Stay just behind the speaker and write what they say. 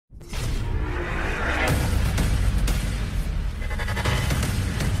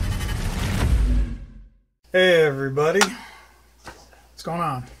Hey everybody, what's going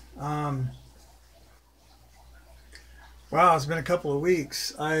on? Wow, it's been a couple of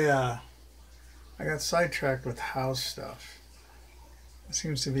weeks. I got sidetracked with house stuff. It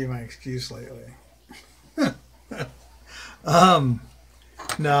seems to be my excuse lately. um,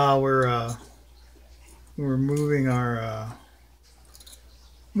 no, we're moving our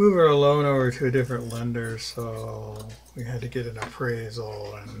loan over to a different lender, so we had to get an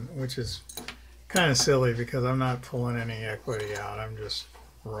appraisal, and which is kind of silly because I'm not pulling any equity out. I'm just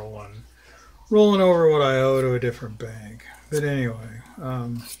rolling over what I owe to a different bank. But anyway,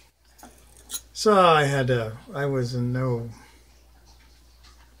 so I wasn't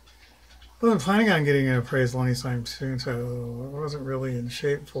planning on getting an appraisal anytime soon, so I wasn't really in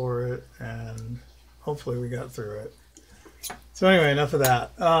shape for it, and hopefully we got through it. So anyway, enough of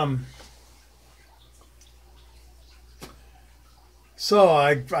that. So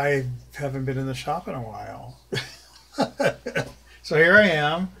I haven't been in the shop in a while. So here I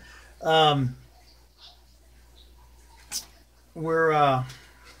am. We're going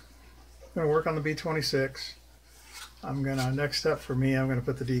to work on the B-26. Next step for me, I'm going to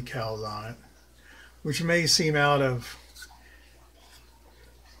put the decals on it, which may seem out of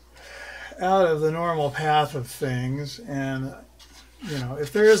the normal path of things, and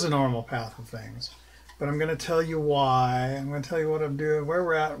if there is a normal path of things, but I'm going to tell you why. I'm going to tell you what I'm doing, where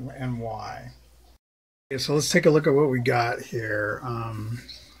we're at, and why. Okay, so let's take a look at what we got here.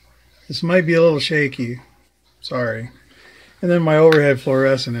 This might be a little shaky. Sorry. And then my overhead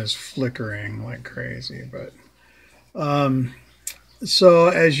fluorescent is flickering like crazy. But so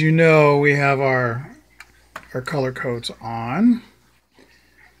as you know, we have our color coats on,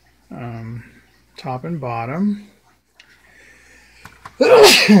 top and bottom.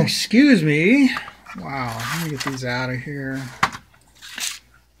 Excuse me. Wow, let me get these out of here.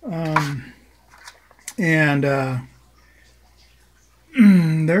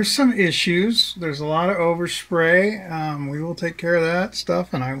 There's some issues. There's a lot of overspray. We will take care of that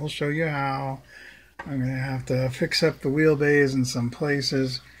stuff, and I will show you how. I'm going to have to fix up the wheelbase in some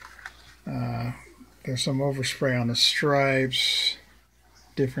places. There's some overspray on the stripes,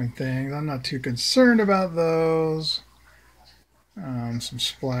 different things. I'm not too concerned about those. Some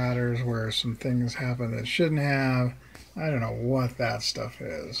splatters where some things happen that shouldn't have. I don't know what that stuff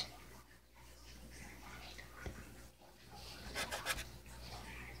is.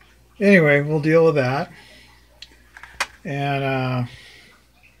 Anyway, we'll deal with that. And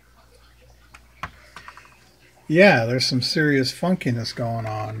yeah, there's some serious funkiness going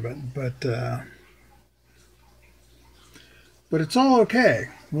on, but it's all okay.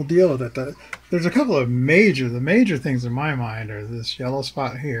 We'll deal with it. There's a couple of the major things in my mind are this yellow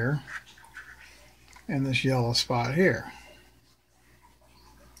spot here and this yellow spot here.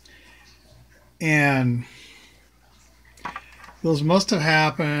 And those must have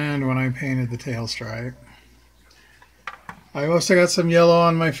happened when I painted the tail stripe. I must have got some yellow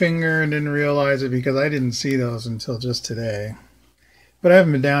on my finger and didn't realize it because I didn't see those until just today. But I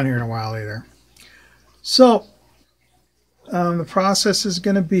haven't been down here in a while either. So the process is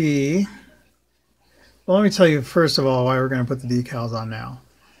going to be, well, let me tell you first of all why we're going to put the decals on now.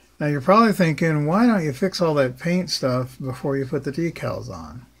 Now you're probably thinking, why don't you fix all that paint stuff before you put the decals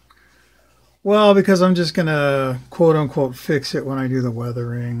on? Well, because I'm just going to quote unquote fix it when I do the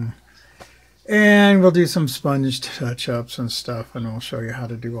weathering. And we'll do some sponge touch-ups and stuff, and we'll show you how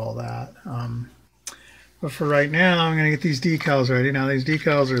to do all that. But for right now, I'm going to get these decals ready. Now these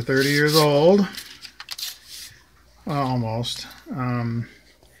decals are 30 years old. Well, almost.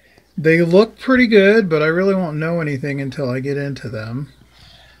 They look pretty good, but I really won't know anything until I get into them.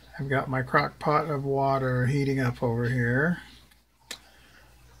 I've got my crock pot of water heating up over here.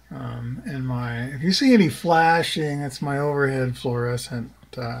 And if you see any flashing, it's my overhead fluorescent.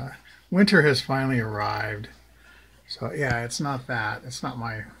 Winter has finally arrived. So yeah, it's not that. It's not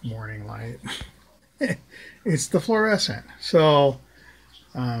my morning light. It's the fluorescent. So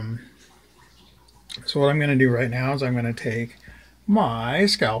what I'm going to do right now is I'm going to take my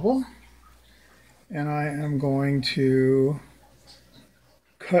scalpel and I am going to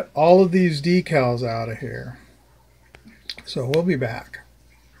cut all of these decals out of here. So we'll be back.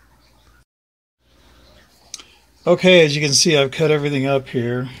 Okay, as you can see, I've cut everything up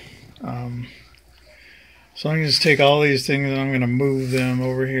here. So I'm going to just take all these things and I'm going to move them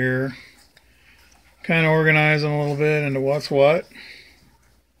over here. Kind of organize them a little bit into what's what.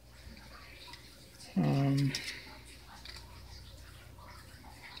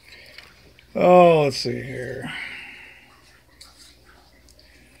 Let's see here.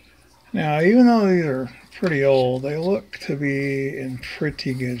 Now, even though these are pretty old, they look to be in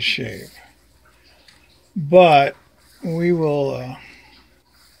pretty good shape. but we will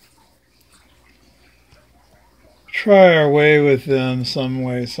try our way with them some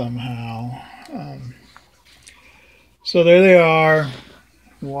way, somehow. So there they are.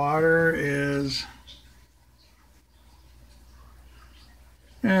 Water is,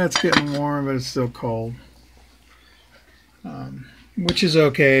 it's getting warm, but it's still cold. Which is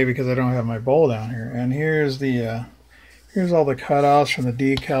okay because I don't have my bowl down here. And here's the here's all the cutoffs from the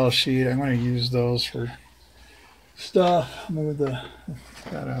decal sheet. I'm going to use those for stuff. Move that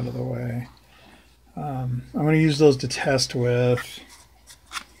out of the way. I'm going to use those to test with.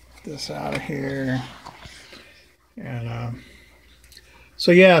 Get this out of here. And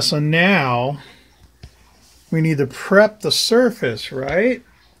so yeah, so now we need to prep the surface, right?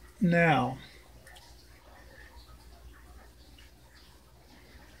 Now,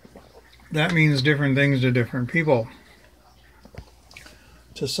 that means different things to different people.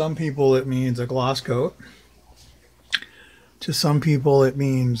 To some people, it means a gloss coat. To some people, it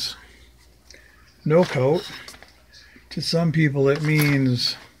means no coat. To some people, it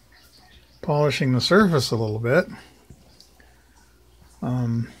means polishing the surface a little bit.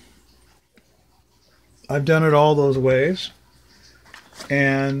 I've done it all those ways,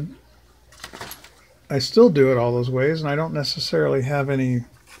 and I still do it all those ways, and I don't necessarily have any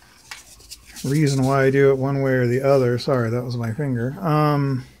reason why I do it one way or the other. Sorry, that was my finger.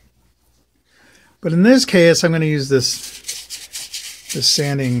 But in this case, I'm going to use this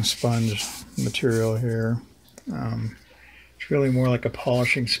sanding sponge material here. It's really more like a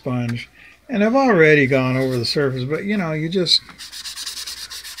polishing sponge. And I've already gone over the surface, but you know, you just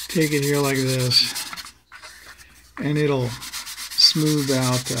take it here like this, and it'll smooth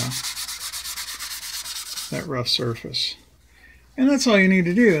out that rough surface. And that's all you need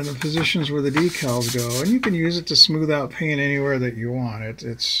to do in the positions where the decals go. And you can use it to smooth out paint anywhere that you want.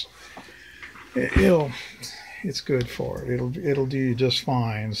 It's good for it. It'll do you just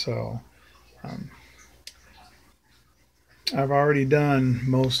fine. So I've already done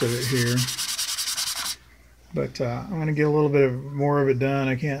most of it here, but I'm going to get a little bit more of it done.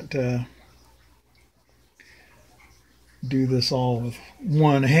 I can't do this all with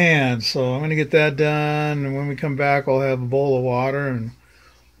one hand, so I'm going to get that done, and when we come back I'll have a bowl of water and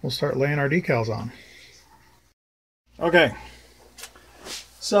we'll start laying our decals on. Okay,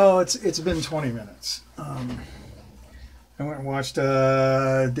 so it's been 20 minutes. I went and watched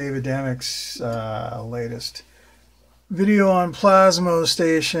David Damick's latest video on Plasmo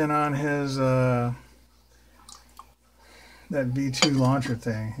Station on his that V2 launcher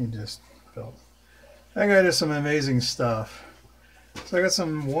thing he just built. That guy did some amazing stuff. So I got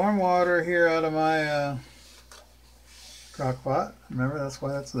some warm water here out of my crock pot. Remember, that's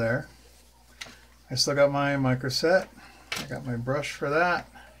why that's there. I still got my micro set. I got my brush for that.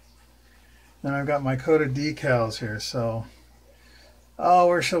 Then I've got my coated decals here. So,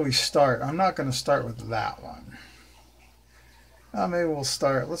 where shall we start? I'm not going to start with that one. Maybe we'll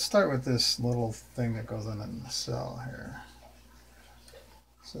start. Let's start with this little thing that goes in the cell here.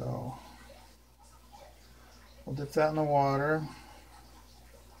 So we'll dip that in the water.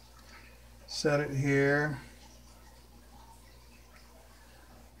 Set it here.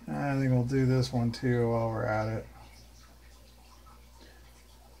 I think we'll do this one too while we're at it.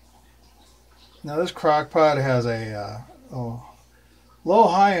 Now this crock pot has a low,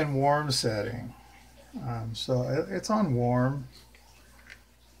 high, and warm setting. So it's on warm.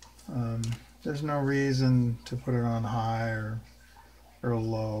 There's no reason to put it on high or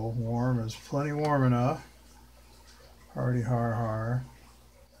low. Warm is plenty warm enough. Hardy har har.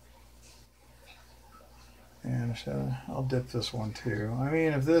 And I'll dip this one too. I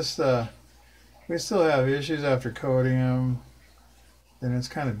mean, if this we still have issues after coating them, then it's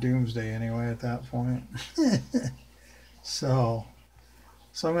kind of doomsday anyway at that point. So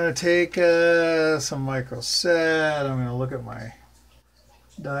I'm going to take some micro set. I'm going to look at my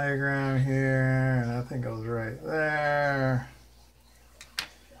diagram here, and that thing goes right there.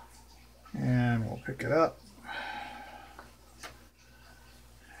 And we'll pick it up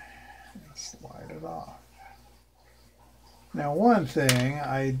and slide it off. Now, one thing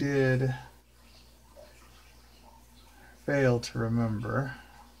I did fail to remember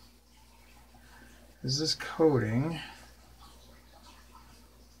is this coating.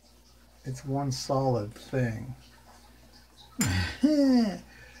 It's one solid thing.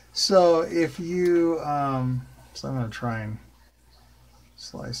 So if you, so I'm going to try and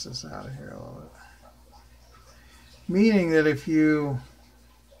slice this out of here a little bit. Meaning that if you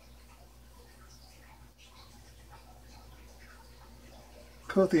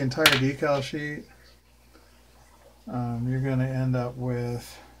coat the entire decal sheet, you're going to end up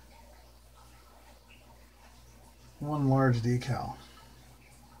with one large decal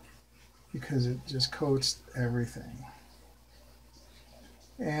because it just coats everything.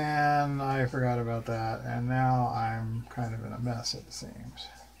 And I forgot about that, and now I'm kind of in a mess, it seems.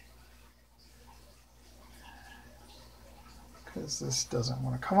 Because this doesn't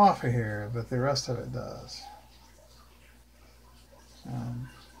want to come off of here, but the rest of it does.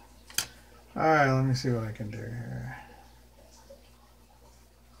 Alright, let me see what I can do here.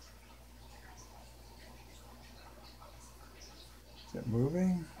 Is it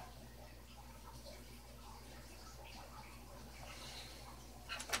moving?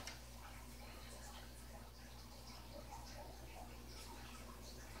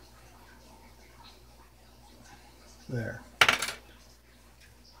 There.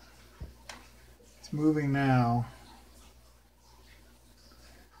 It's moving now.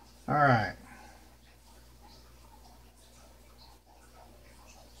 All right.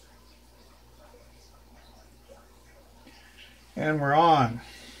 And we're on.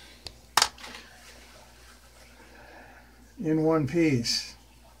 In one piece.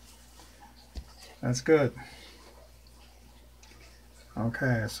 That's good.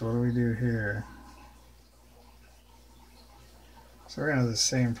 Okay, so what do we do here? So we're going to have the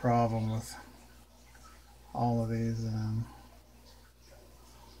same problem with all of these.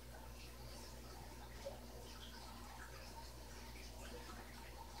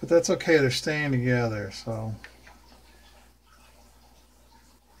 But that's okay, they're staying together, so.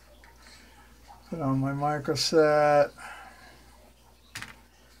 Put on my micro set.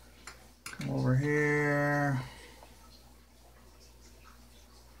 Come over here.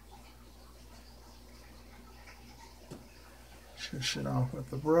 Shush it off with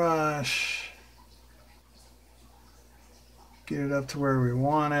the brush. Get it up to where we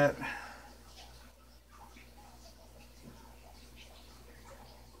want it.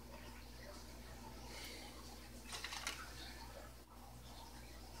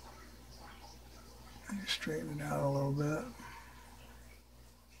 Straighten it out a little bit.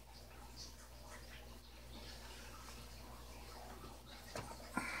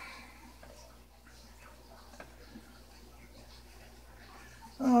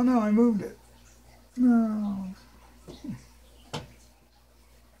 Oh no, I moved it. No.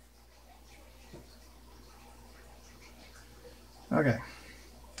 Okay.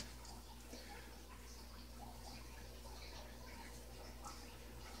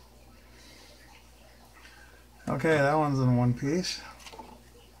 Okay, that one's in one piece.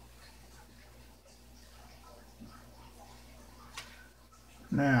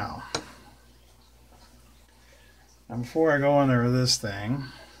 Now, and before I go in there with this thing,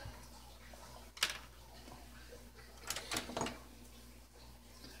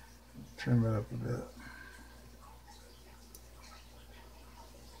 trim it up a bit.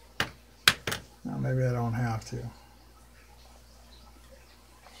 Now maybe I don't have to.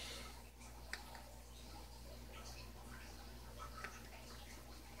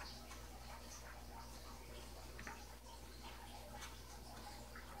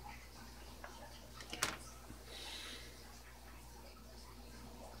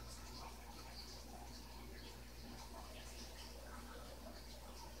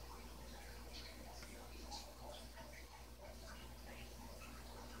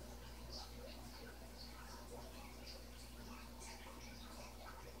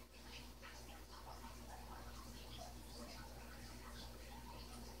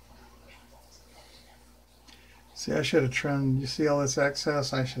 See, I should have trimmed, you see all this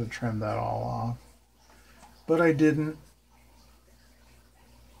excess? I should have trimmed that all off. But I didn't.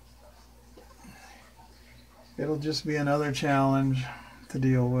 It'll just be another challenge to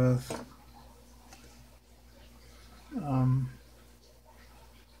deal with.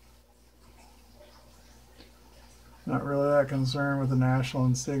 Not really that concerned with the national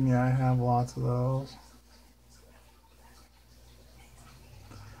insignia. I have lots of those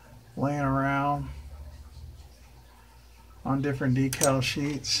laying around on different decal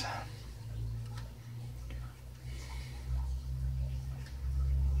sheets.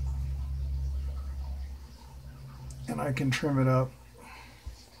 And I can trim it up.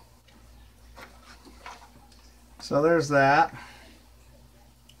 So there's that.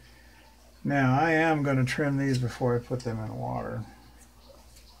 Now I am going to trim these before I put them in water.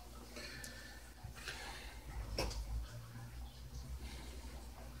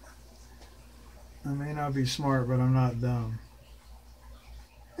 I may not be smart, but I'm not dumb.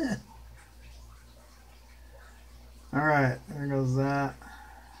 All right, there goes that.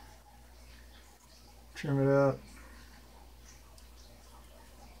 Trim it up.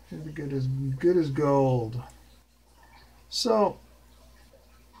 It'll be good as gold. So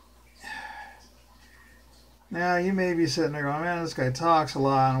Now you may be sitting there going, man, this guy talks a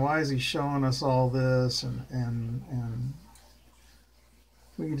lot, and why is he showing us all this? And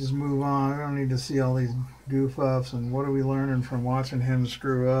we can just move on. We don't need to see all these goof ups. And what are we learning from watching him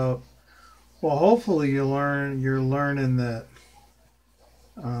screw up? Well, hopefully you're learning that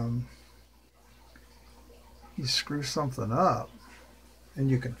you screw something up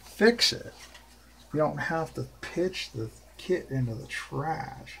and you can fix it. You don't have to pitch the kit into the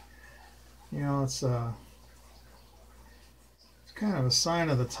trash. You know, it's kind of a sign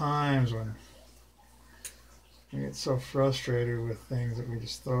of the times when we get so frustrated with things that we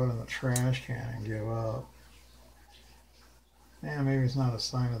just throw it in the trash can and give up. Yeah, maybe it's not a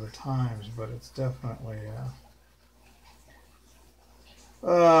sign of the times, but it's definitely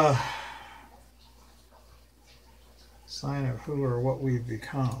sign of who or what we've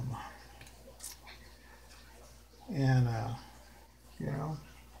become. And you know,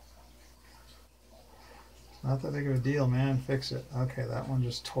 not that big of a deal, man. Fix it. Okay, that one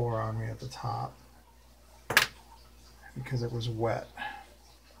just tore on me at the top because it was wet.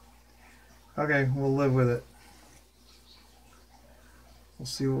 Okay, we'll live with it. We'll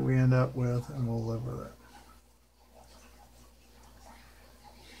see what we end up with, and we'll live with it.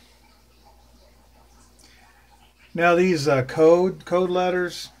 Now these code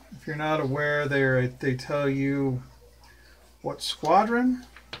letters, if you're not aware, they tell you what squadron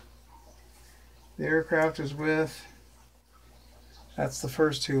the aircraft is with. That's the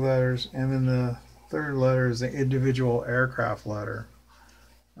first two letters, and then the third letter is the individual aircraft letter.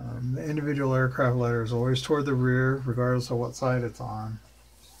 The individual aircraft letter is always toward the rear, regardless of what side it's on.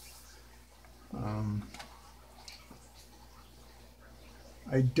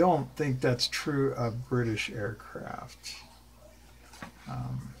 I don't think that's true of British aircraft.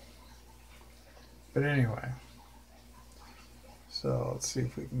 But anyway, so let's see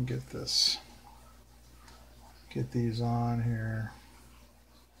if we can get these on here.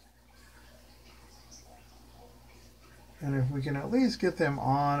 And if we can at least get them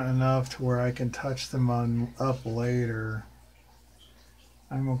on enough to where I can touch them up later,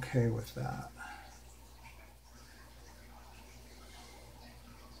 I'm okay with that.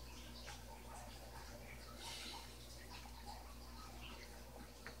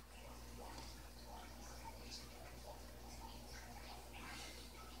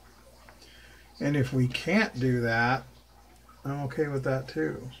 And if we can't do that, I'm okay with that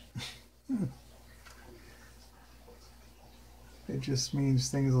too. It just means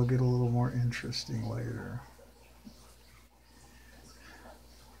things will get a little more interesting later.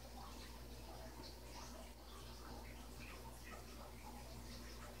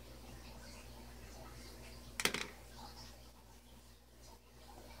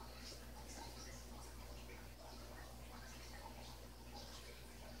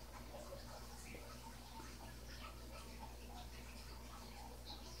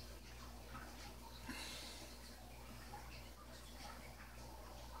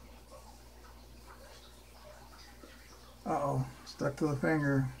 Uh-oh, stuck to the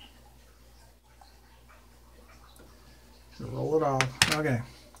finger. So roll it off. Okay.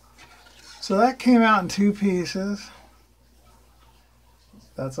 So that came out in two pieces.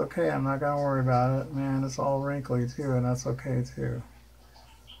 That's okay, I'm not gonna worry about it. Man, it's all wrinkly too, and that's okay too.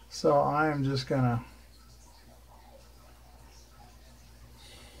 So I am just gonna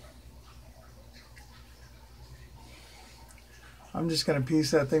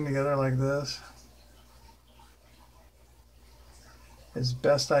piece that thing together like this as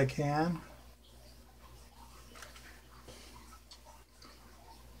best I can.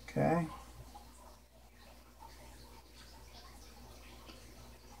 Okay.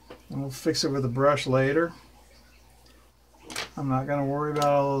 And we'll fix it with a brush later. I'm not going to worry about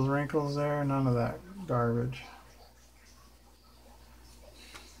all those wrinkles there, none of that garbage.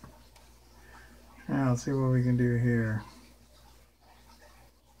 Now let's see what we can do here.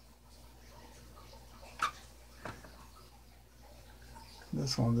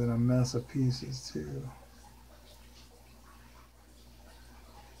 This one's in a mess of pieces too.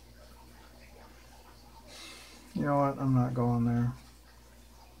 You know what? I'm not going there.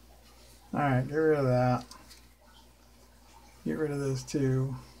 Alright, get rid of that. Get rid of this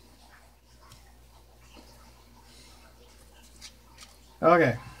too.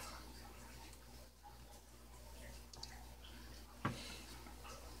 Okay.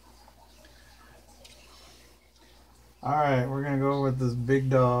 Alright, we're going to go with this big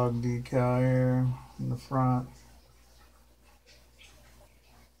dog decal here in the front.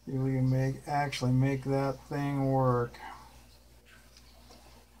 See if we can actually make that thing work.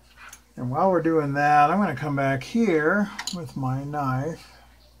 And while we're doing that, I'm going to come back here with my knife.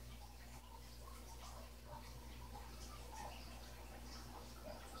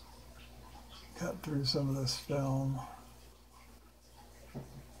 cut through some of this film.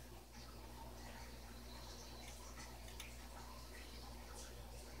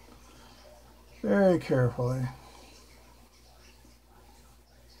 Very carefully.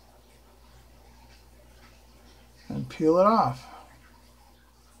 And peel it off.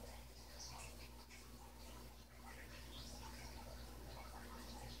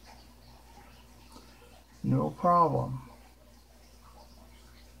 No problem.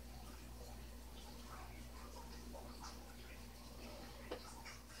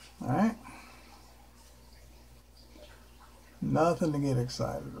 All right. Nothing to get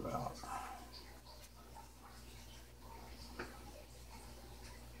excited about.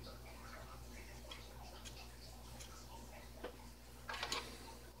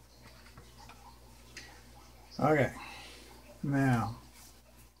 Okay, now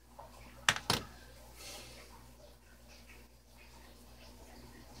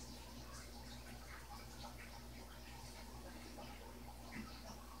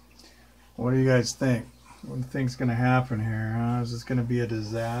what do you guys think? What do you think's going to happen here? Huh? Is this going to be a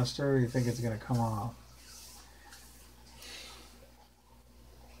disaster, or you think it's going to come off?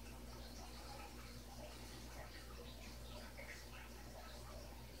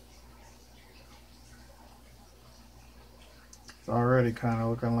 It's already kind of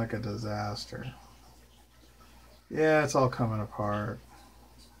looking like a disaster. Yeah, it's all coming apart.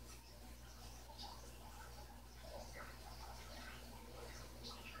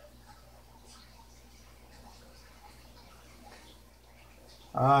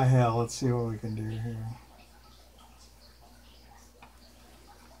 Ah, hell, let's see what we can do here.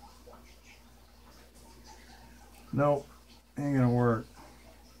 Nope, ain't gonna work.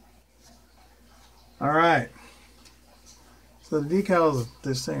 All right. So the decals of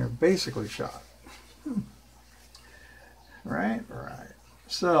this thing are basically shot. Right? Right.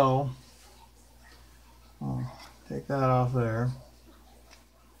 So, I'll take that off there.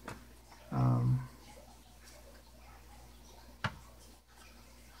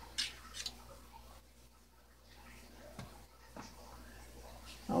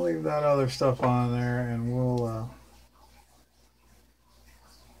 I'll leave that other stuff on there, and we'll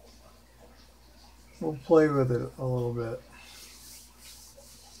play with it a little bit.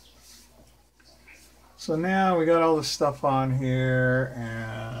 So now we got all this stuff on here,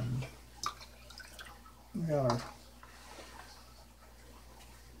 and we got our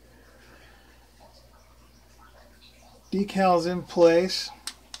decals in place.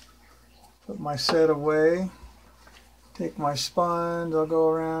 Put my set away. Take my sponge, I'll go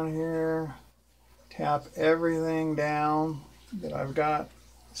around here, tap everything down that I've got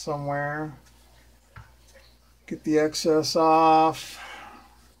somewhere, get the excess off.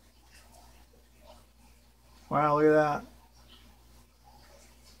 Wow, look at that.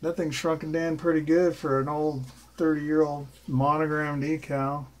 That thing's shrunken down pretty good for an old 30-year-old Monogram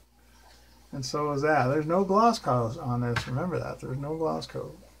decal. And so is that. There's no gloss coat on this. Remember that. There's no gloss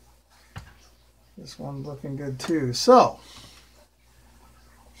coat. This one's looking good too. So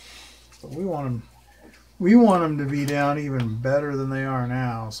we want them to be down even better than they are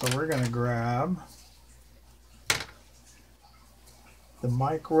now. So we're going to grab the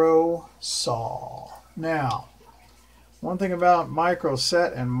micro saw. Now, one thing about micro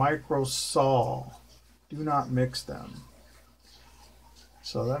set and micro saw, do not mix them.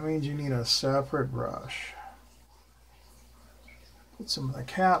 So that means you need a separate brush. Put some of the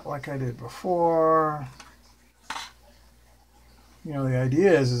cap like I did before. You know, the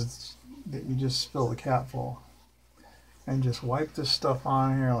idea is that you just spill the cap full and just wipe this stuff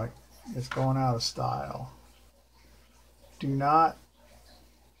on here like it's going out of style. Do not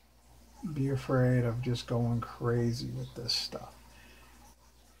be afraid of just going crazy with this stuff.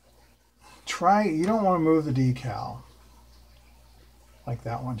 You don't want to move the decal like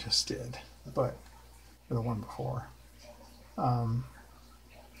that one just did, but or the one before.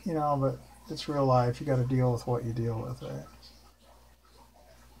 You know, but it's real life. You got to deal with what you deal with, right?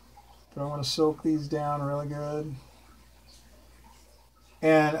 But I want to soak these down really good.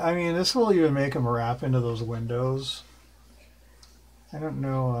 And I mean, this will even make them wrap into those windows. I don't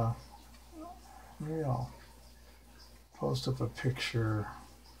know. Maybe I'll post up a picture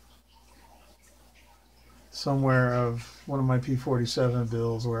somewhere of one of my P47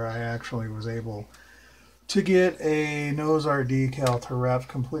 builds where I actually was able to get a nose art decal to wrap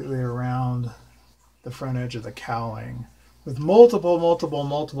completely around the front edge of the cowling with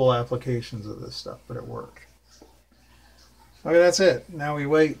multiple applications of this stuff, but it worked. Okay, that's it. Now we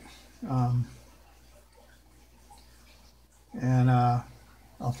wait. And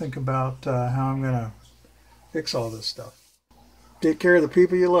I'll think about how I'm going to fix all this stuff. Take care of the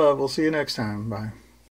people you love. We'll see you next time. Bye.